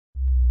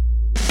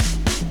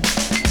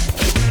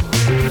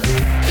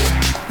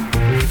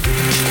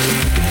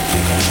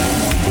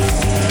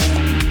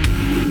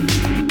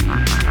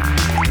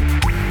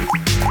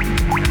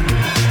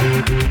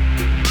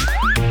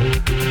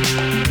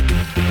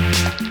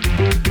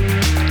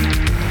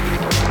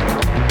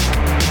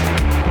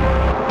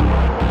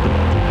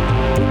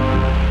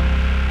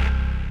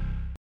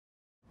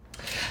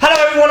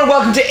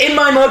welcome to In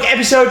My Mug,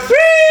 episode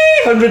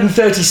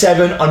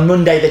 337 on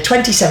Monday, the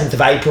 27th of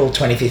April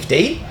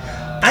 2015.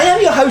 I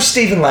am your host,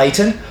 Stephen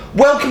Layton.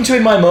 Welcome to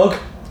In My Mug.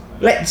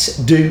 Let's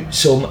do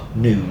some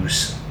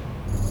news.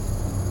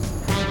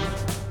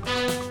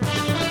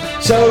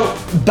 So,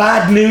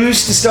 bad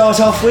news to start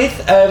off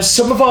with.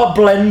 Some of our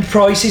blend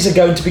prices are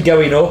going to be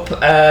going up.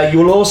 You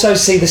will also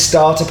see the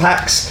starter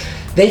packs.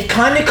 They've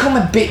kind of come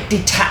a bit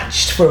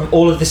detached from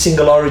all of the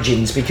single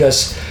origins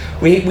because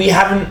we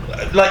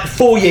haven't, like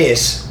 4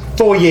 years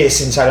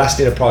since I last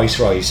did a price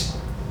rise.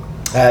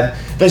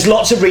 There's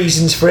lots of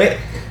reasons for it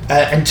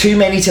and too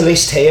many to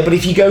list here, but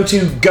if you go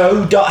to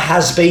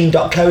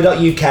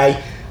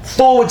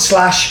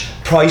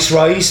go.hasbeen.co.uk/price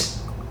rise,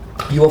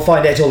 you will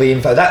find out all the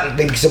info. That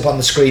link's up on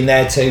the screen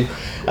there too.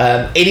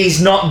 It is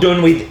not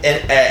done with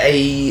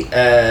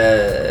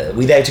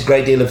without a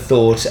great deal of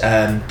thought,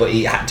 but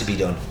it had to be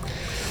done.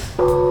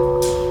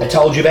 I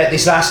told you about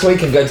this last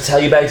week. I'm going to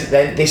tell you about it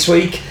then this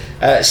week.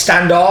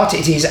 Standard,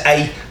 it is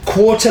a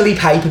quarterly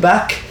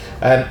paperback.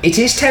 It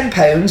is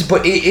 £10,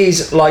 but it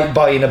is like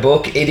buying a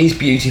book. It is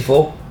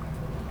beautiful.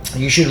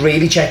 You should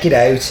really check it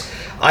out.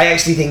 I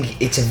actually think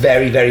it's a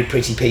very, very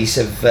pretty piece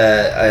of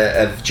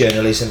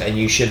journalism, and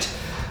you should,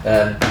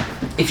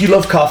 if you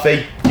love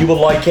coffee, you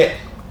will like it.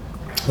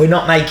 We're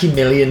not making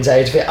millions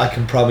out of it, I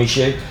can promise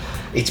you.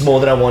 It's more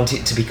than I want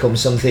it to become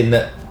something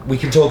that we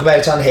can talk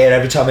about on here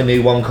every time a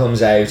new one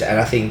comes out, and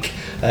I think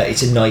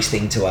it's a nice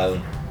thing to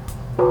own.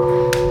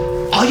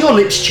 Are your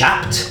lips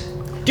chapped?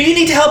 Do you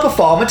need to help a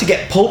farmer to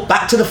get pulp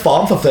back to the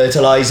farm for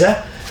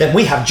fertiliser? Then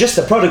we have just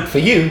the product for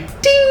you.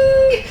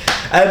 Ding!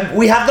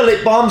 We have the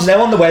lip balms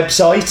now on the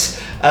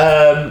website.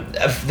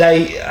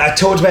 I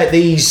talked about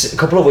these a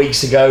couple of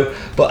weeks ago,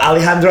 but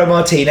Alejandro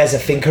Martinez,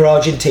 of Finca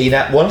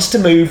Argentina, wants to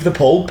move the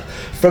pulp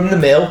from the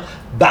mill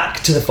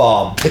back to the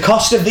farm. The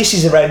cost of this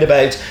is around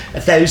about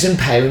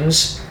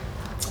 £1,000.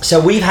 So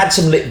we've had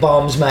some lip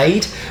balms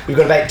made. We've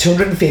got about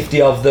 250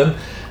 of them.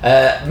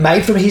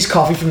 Made from his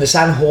coffee from the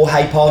San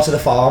Jorge part of the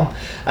farm,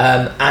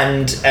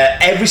 and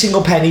every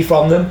single penny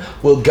from them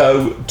will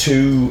go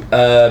to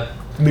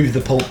move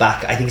the pulp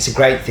back. I think it's a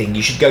great thing.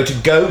 You should go to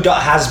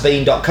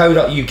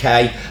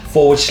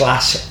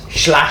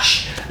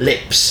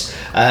go.hasbeen.co.uk/lips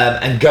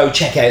and go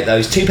check out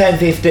those.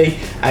 £2.50,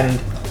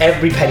 and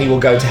every penny will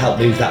go to help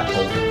move that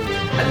pulp.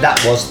 And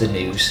that was the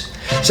news.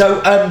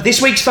 So this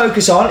week's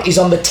focus is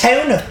on the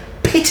town of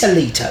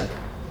Pitalito.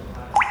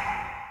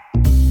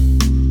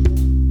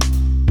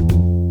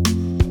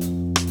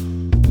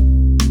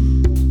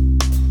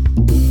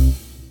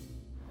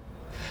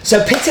 So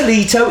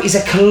Pitalito is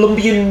a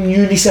Colombian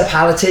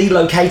municipality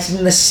located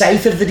in the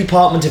south of the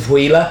department of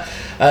Huila,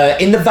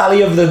 in the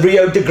valley of the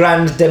Rio de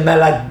Grande de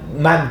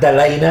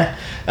Magdalena.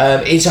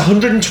 It's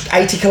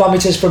 180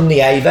 kilometers from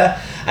Neiva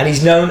and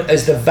is known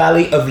as the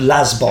Valley of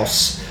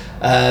Lesbos.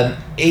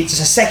 It's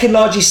the second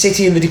largest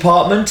city in the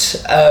department,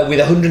 with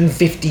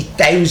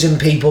 150,000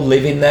 people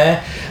living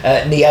there,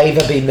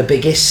 Neiva being the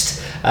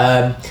biggest.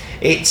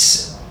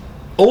 It's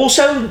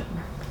also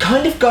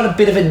kind of got a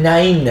bit of a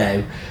name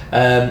now.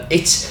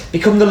 It's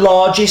become the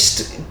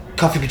largest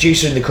coffee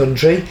producer in the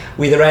country,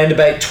 with around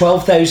about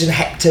 12,000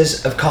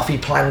 hectares of coffee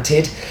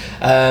planted,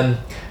 and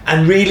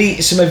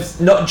really some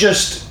of not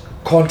just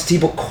quantity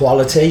but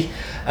quality.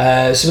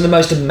 Some of the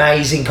most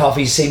amazing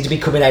coffees seem to be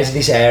coming out of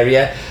this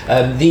area.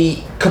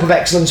 The Cup of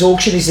Excellence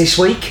auction is this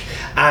week,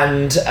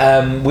 and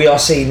we are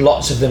seeing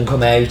lots of them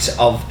come out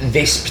of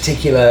this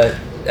particular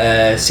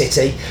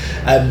city.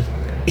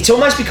 It's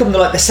almost become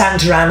like the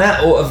Santa Ana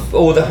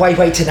or the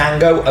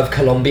Huehuetenango of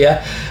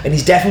Colombia, and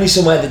it's definitely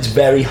somewhere that's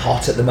very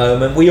hot at the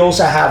moment. We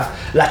also have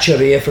La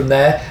Chorilla from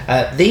there.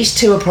 These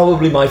two are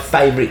probably my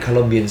favourite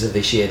Colombians of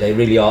this year. They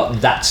really are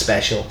that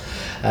special.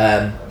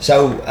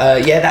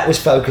 That was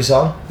Focus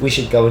On. We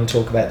should go and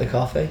talk about the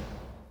coffee.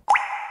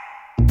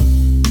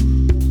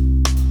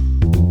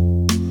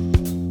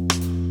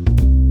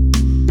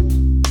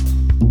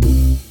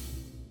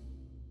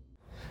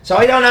 So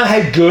I don't know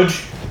how good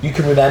you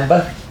can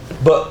remember,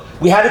 but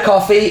we had a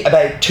coffee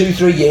about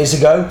 2-3 years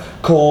ago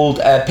called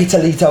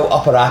Pitalito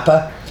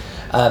Oparapa,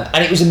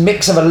 and it was a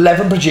mix of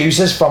 11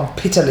 producers from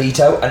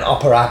Pitalito and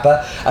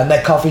Oparapa, and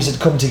their coffees had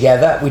come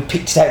together. We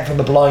picked it out from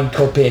the blind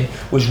cupping,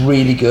 was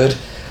really good.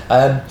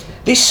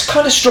 This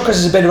kind of struck us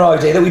as a bit of an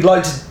idea that we'd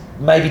like to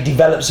maybe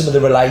develop some of the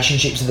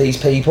relationships with these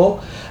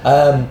people,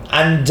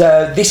 and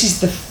this is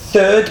the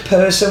third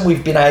person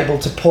we've been able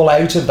to pull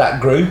out of that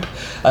group.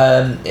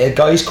 A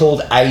guy's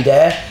called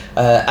Adair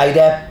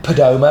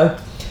Perdomo.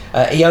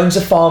 He owns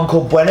a farm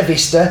called Buena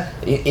Vista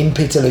in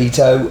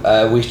Pitalito,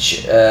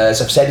 which, as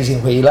I've said, is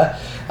in Huila.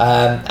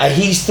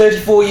 He's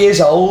 34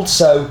 years old,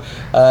 so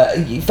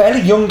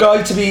fairly young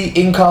guy to be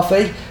in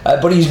coffee,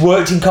 but he's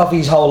worked in coffee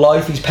his whole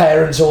life. His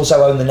parents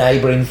also own the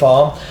neighbouring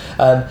farm.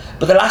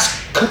 But the last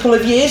couple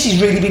of years, he's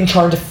really been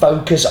trying to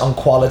focus on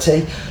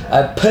quality,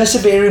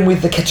 persevering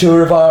with the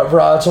Caturra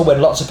varietal when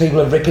lots of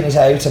people are ripping it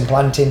out and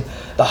planting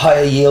the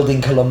higher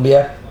yielding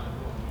Colombia.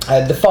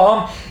 The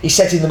farm is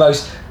set in the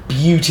most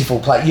beautiful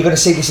place. You're going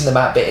to see this in the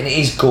map bit, and it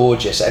is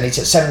gorgeous, and it's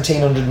at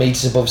 1,700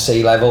 metres above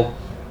sea level.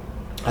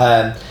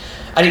 And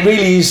it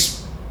really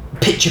is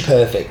picture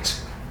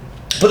perfect.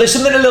 But there's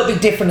something a little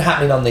bit different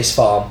happening on this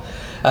farm.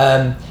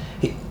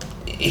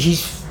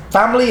 His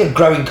family are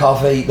growing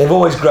coffee. They've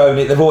always grown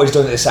it. They've always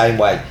done it the same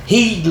way.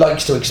 He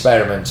likes to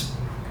experiment.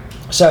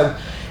 So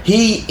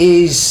he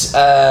is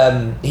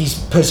he's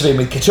persevering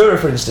with Caturra,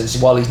 for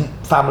instance, while his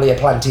family are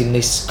planting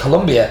this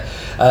Colombia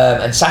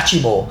and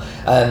Sachimore.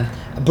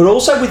 But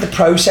also with the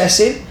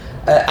processing,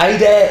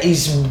 Adair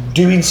is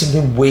doing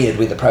something weird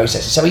with the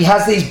processing. So he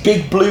has these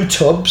big blue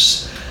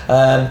tubs,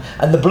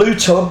 and the blue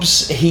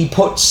tubs, he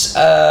puts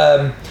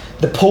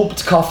the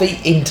pulped coffee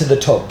into the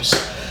tubs.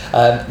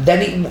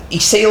 Then he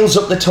seals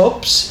up the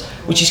tubs,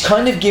 which is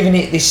kind of giving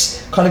it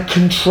this kind of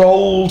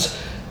controlled,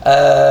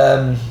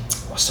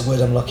 what's the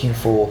word I'm looking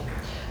for?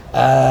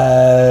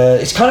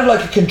 It's kind of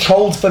like a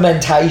controlled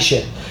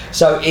fermentation.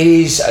 So it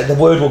is, the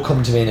word will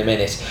come to me in a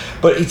minute,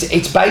 but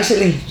it's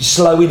basically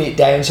slowing it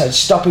down, so it's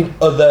stopping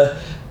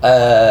other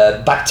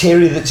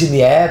bacteria that's in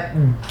the air,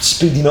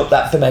 speeding up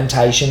that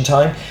fermentation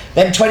time.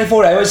 Then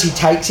 24 hours he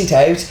takes it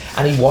out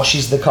and he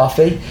washes the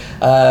coffee,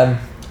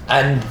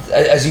 and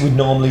as he would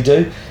normally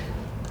do.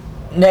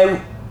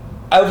 Now,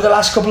 over the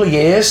last couple of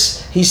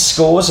years, his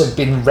scores have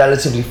been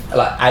relatively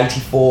like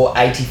 84,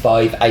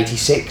 85,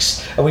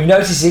 86. And we've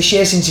noticed this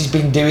year, since he's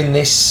been doing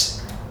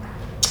this...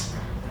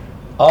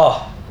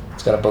 Oh,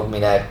 it's going to bug me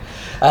now.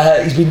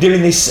 He's been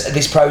doing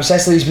this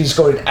process that he's been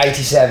scoring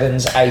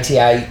 87s,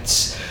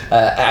 88s,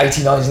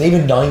 89s and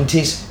even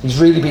 90s. He's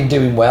really been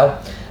doing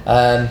well.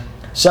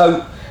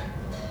 So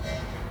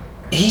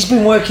he's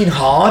been working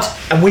hard,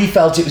 and we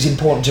felt it was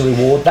important to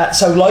reward that.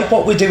 So like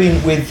what we're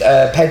doing with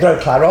Pedro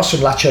Claros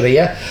from La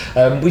Chorilla,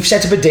 we've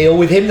set up a deal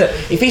with him that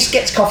if he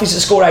gets coffees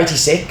that score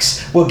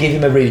 86, we'll give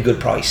him a really good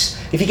price.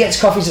 If he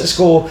gets coffees that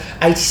score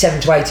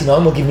 87 to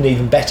 89, we'll give him an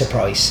even better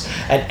price.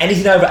 And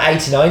anything over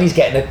 89, he's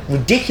getting a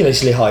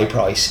ridiculously high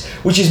price,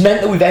 which has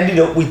meant that we've ended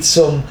up with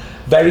some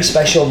very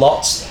special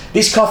lots.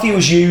 This coffee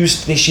was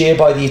used this year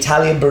by the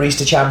Italian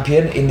barista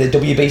champion in the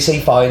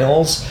WBC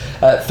finals.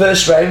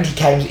 First round,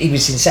 he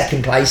was in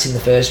second place in the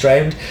first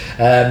round.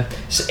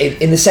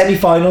 In the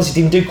semi-finals, he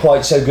didn't do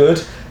quite so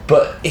good,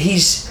 but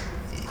this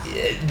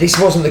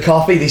wasn't the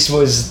coffee, this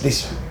was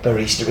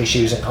barista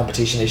issues and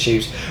competition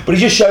issues. But it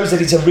just shows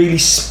that it's a really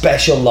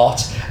special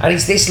lot, and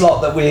it's this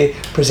lot that we're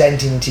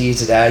presenting to you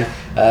today.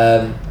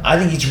 I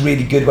think it's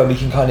really good when we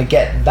can kind of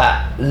get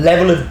that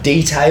level of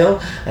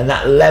detail and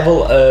that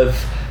level of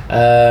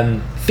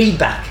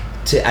feedback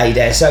to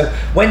Adair. So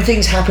when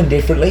things happen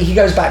differently, he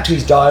goes back to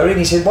his diary and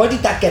he says, why did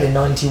that get a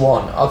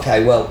 91?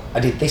 Okay, well, I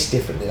did this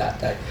differently that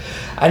day.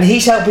 And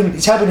it's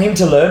helping him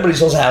to learn, but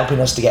it's also helping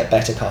us to get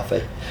better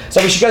coffee.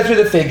 So we should go through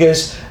the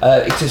figures.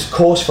 It is, of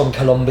course, from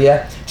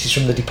Colombia. It is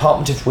from the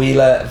Department of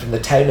Huila, from the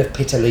town of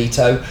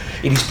Pitalito.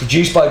 It is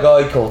produced by a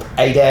guy called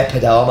Adair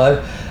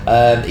Perdomo.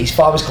 His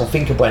farm is called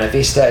Finca Buena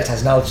Vista. It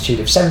has an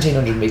altitude of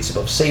 1,700 metres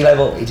above sea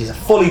level. It is a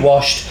fully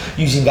washed,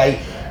 using a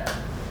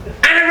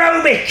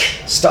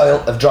anaerobic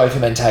style of dry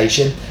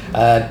fermentation,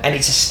 and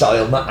it's a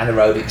style, not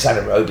anaerobic, because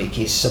anaerobic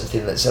is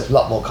something that's a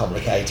lot more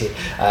complicated,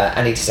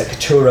 and it is a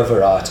Caturra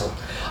varietal.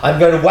 I'm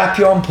going to whap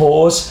you on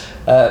pause.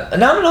 No, I'm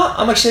not.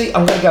 I'm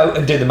going to go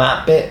and do the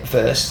map bit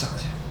first.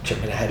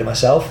 Jumping ahead of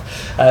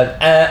myself.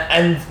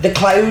 And the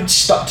clouds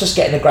stopped us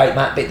getting a great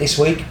map bit this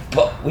week,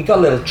 but we got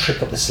a little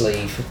trick up the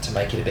sleeve to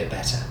make it a bit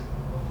better.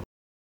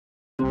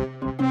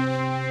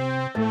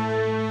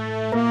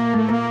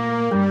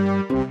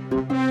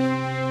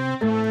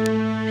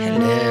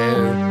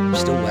 Hello.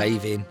 Still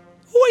waving.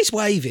 Always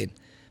waving.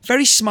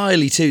 Very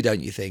smiley too,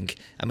 don't you think?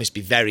 I must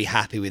be very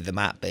happy with the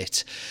map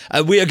bit.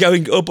 We are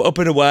going up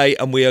and away,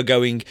 and we are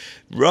going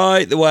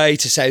right the way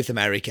to South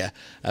America,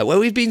 where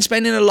we've been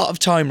spending a lot of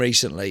time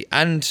recently.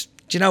 And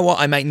do you know what?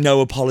 I make no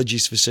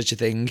apologies for such a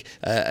thing,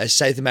 as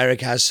South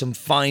America has some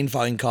fine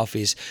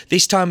coffees.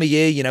 This time of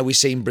year, we're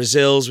seeing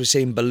Brazils, we're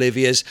seeing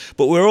Bolivias,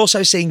 but we're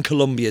also seeing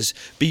Colombias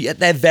be at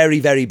their very,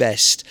 very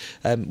best.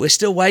 We're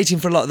still waiting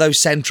for a lot of those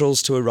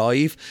centrals to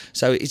arrive,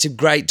 so it's a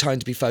great time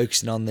to be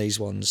focusing on these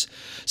ones.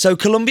 So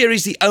Colombia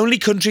is the only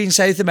country in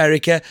South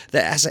America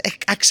that has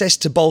access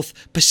to both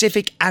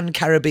Pacific and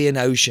Caribbean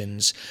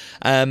oceans,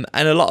 and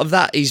a lot of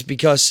that is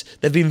because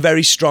they've been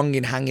very strong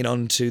in hanging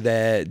on to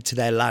their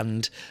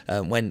land,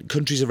 when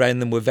countries around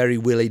them were very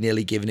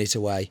willy-nilly giving it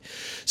away.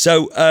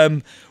 So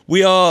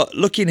we are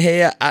looking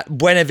here at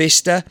Buena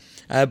Vista.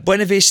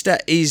 Buena Vista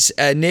is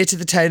near to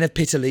the town of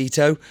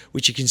Pitalito,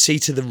 which you can see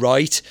to the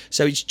right.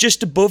 So it's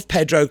just above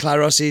Pedro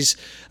Claros's,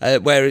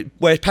 where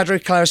Pedro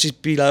Claros is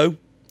below,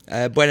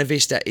 Buena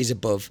Vista is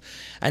above.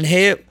 And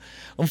here,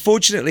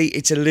 unfortunately,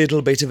 it's a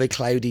little bit of a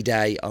cloudy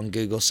day on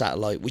Google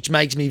Satellite, which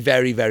makes me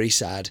very, very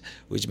sad,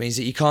 which means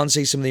that you can't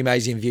see some of the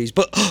amazing views.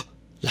 But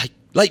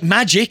like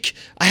magic,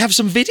 I have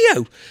some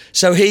video.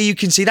 So here you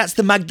can see that's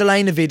the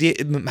Magdalena River,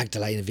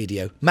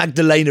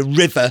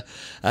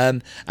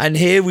 and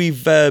here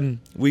we've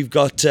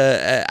got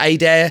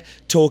Adair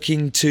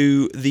talking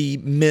to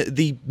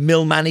the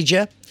mill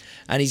manager,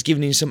 and he's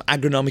giving him some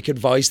agronomic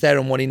advice there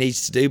on what he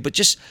needs to do. But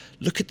just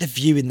look at the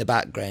view in the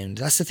background.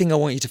 That's the thing I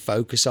want you to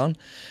focus on.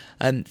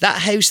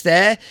 That house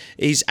there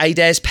is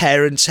Adair's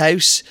parents'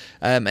 house,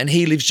 and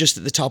he lives just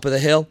at the top of the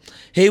hill.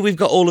 Here we've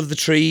got all of the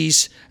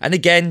trees, and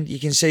again, you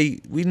can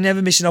see we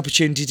never miss an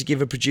opportunity to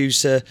give a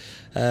producer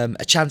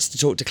a chance to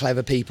talk to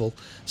clever people.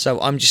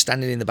 So I'm just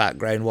standing in the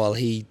background while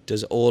he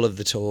does all of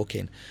the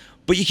talking.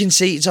 But you can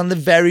see it's on the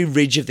very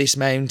ridge of this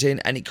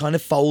mountain, and it kind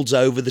of folds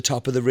over the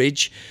top of the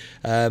ridge,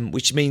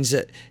 which means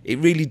that it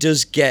really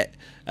does get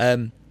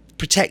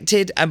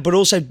protected, but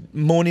also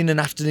morning and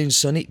afternoon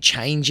sun, it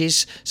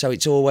changes, so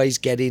it's always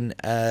getting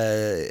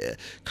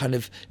kind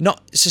of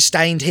not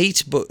sustained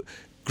heat but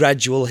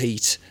gradual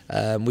heat,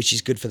 which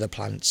is good for the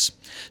plants.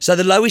 So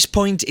the lowest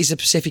point is the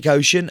Pacific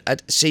Ocean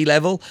at sea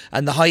level,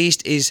 and the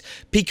highest is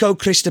Pico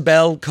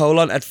Cristobal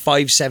at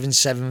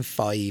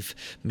 5775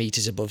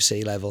 meters above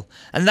sea level.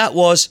 And that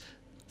was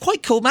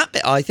quite cool map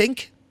bit, I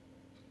think.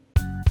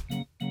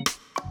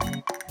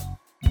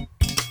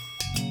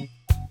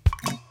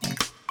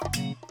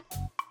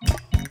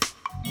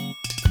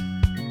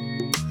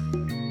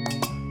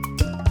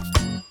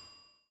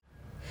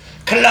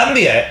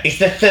 Colombia is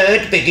the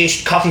third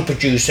biggest coffee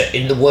producer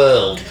in the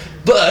world,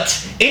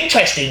 but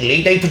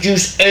interestingly they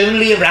produce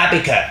only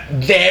Arabica.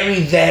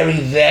 Very, very,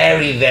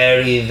 very,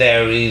 very,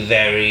 very,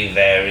 very,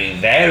 very,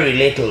 very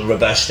little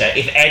Robusta,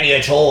 if any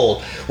at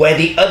all, where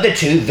the other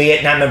two,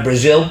 Vietnam and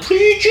Brazil,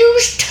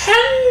 produce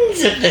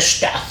tons of the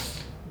stuff.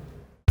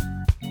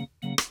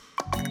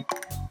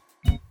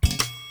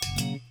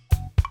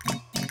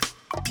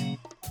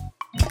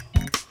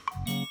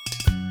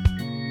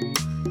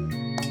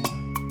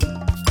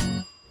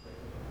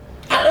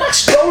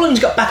 Roland's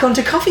got back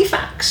onto coffee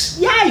facts.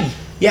 Yay!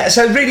 Yeah,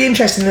 so really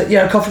interesting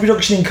that, coffee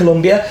production in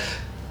Colombia,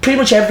 pretty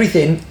much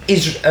everything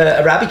is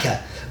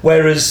Arabica,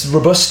 whereas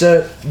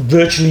Robusta,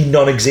 virtually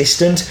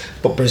non-existent,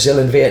 but Brazil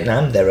and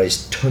Vietnam, there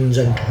is tons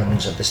and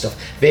tons of the stuff.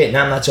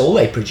 Vietnam, that's all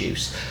they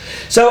produce.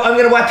 So I'm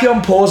going to whap you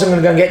on pause. I'm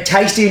going to go and get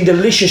tasty and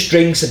delicious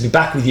drinks. I'll be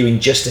back with you in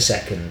just a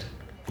second.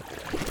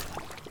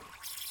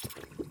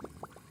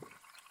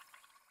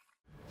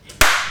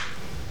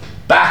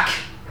 Back!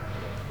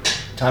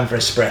 Time for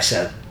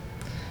espresso.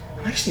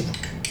 I'm actually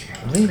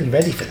really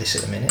ready for this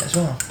at the minute as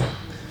well.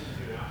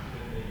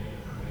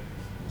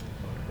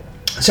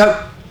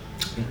 So,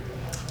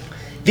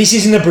 this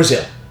isn't a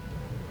Brazil.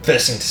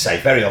 First thing to say,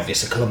 very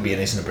obvious, a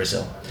Colombian isn't a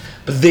Brazil.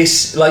 But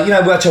this,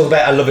 we're talking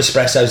about, I love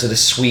espressos that are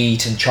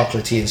sweet and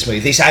chocolatey and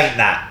smooth. This ain't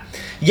that.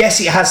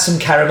 Yes, it has some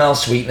caramel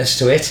sweetness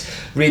to it,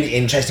 really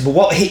interesting, but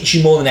what hits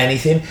you more than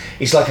anything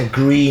is like a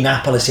green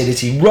apple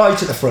acidity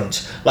right at the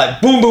front.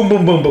 Like boom, boom,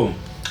 boom, boom, boom.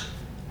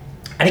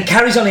 And it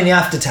carries on in the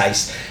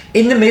aftertaste.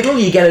 In the middle,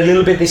 you get a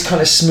little bit of this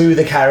kind of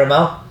smoother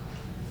caramel.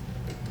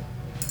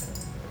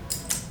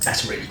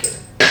 That's really good.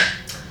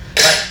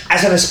 But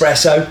as an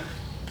espresso,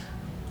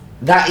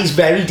 that is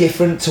very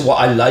different to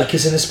what I like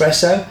as an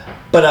espresso,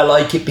 but I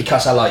like it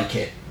because I like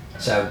it.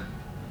 So,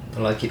 I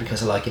like it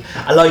because I like it.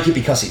 I like it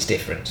because it's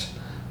different.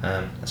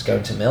 Let's go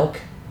into milk.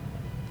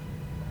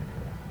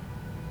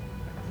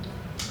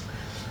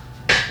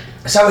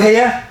 So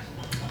here,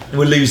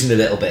 we're losing a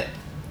little bit,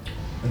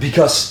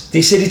 because the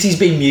acidity's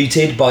been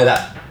muted by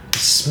that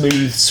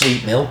smooth,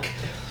 sweet milk,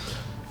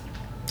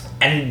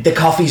 and the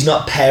coffee's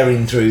not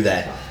pairing through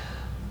there.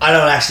 I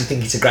don't actually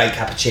think it's a great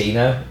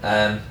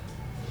cappuccino.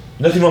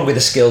 Nothing wrong with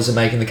the skills of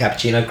making the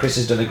cappuccino. Chris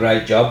has done a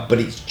great job, but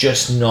it's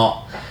just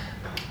not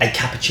a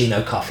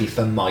cappuccino coffee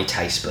for my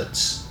taste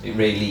buds. It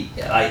really,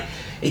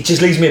 it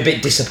just leaves me a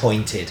bit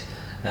disappointed.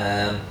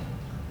 I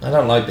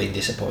don't like being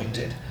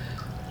disappointed,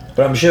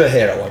 but I'm sure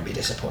here I won't be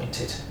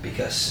disappointed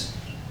because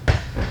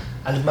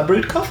I love my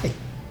brewed coffee.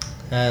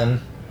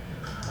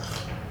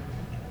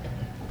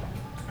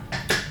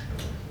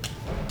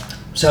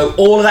 So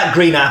all of that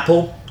green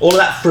apple, all of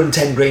that front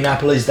end green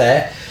apple is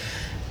there.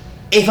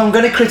 If I'm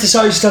going to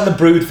criticise it on the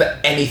brewed for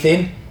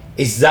anything,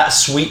 is that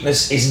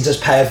sweetness isn't as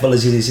powerful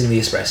as it is in the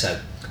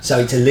espresso. So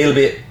it's a little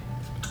bit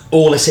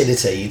all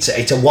acidity.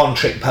 It's a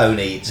one-trick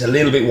pony. It's a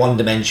little bit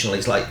one-dimensional.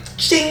 It's like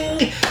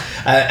zing,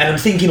 and I'm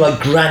thinking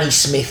like Granny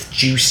Smith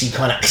juicy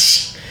kind of,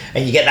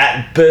 and you get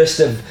that burst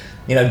of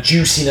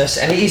juiciness,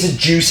 and it is a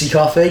juicy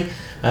coffee.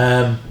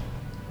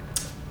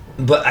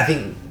 But I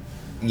think,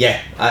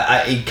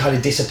 it kind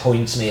of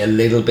disappoints me a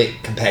little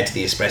bit compared to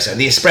the espresso.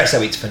 The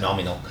espresso, it's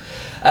phenomenal.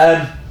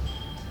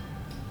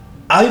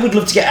 I would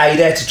love to get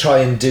Adair to try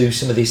and do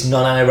some of this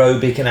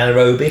non-anaerobic and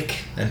anaerobic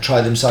and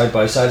try them side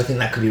by side. I think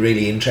that could be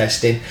really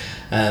interesting.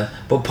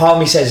 But part of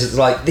me says it's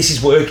like, this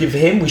is working for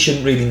him. We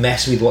shouldn't really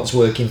mess with what's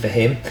working for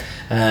him.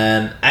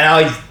 And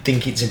I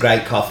think it's a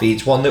great coffee.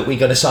 It's one that we're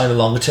going to sign a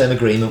longer-term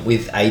agreement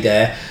with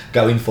Adair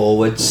going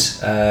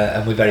forwards.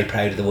 And we're very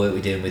proud of the work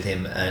we're doing with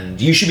him. And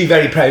you should be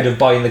very proud of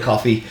buying the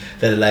coffee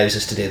that allows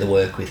us to do the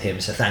work with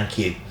him. So thank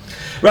you.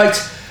 Right.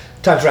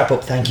 Time to wrap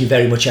up. Thank you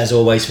very much as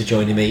always for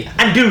joining me.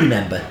 And do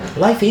remember,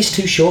 life is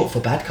too short for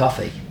bad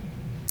coffee.